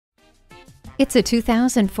It's a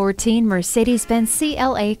 2014 Mercedes-Benz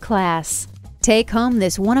CLA-Class. Take home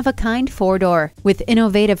this one-of-a-kind four-door with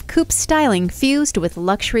innovative coupe styling fused with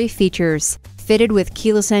luxury features. Fitted with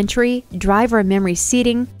keyless entry, driver memory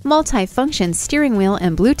seating, multi-function steering wheel,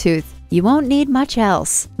 and Bluetooth, you won't need much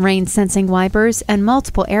else. Rain-sensing wipers and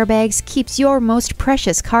multiple airbags keeps your most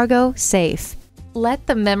precious cargo safe. Let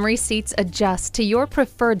the memory seats adjust to your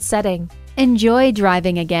preferred setting. Enjoy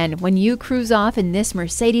driving again when you cruise off in this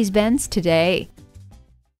Mercedes-Benz today.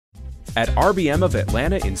 At RBM of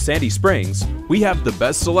Atlanta in Sandy Springs, we have the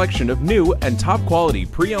best selection of new and top-quality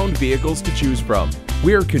pre-owned vehicles to choose from.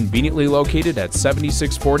 We are conveniently located at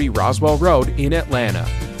 7640 Roswell Road in Atlanta.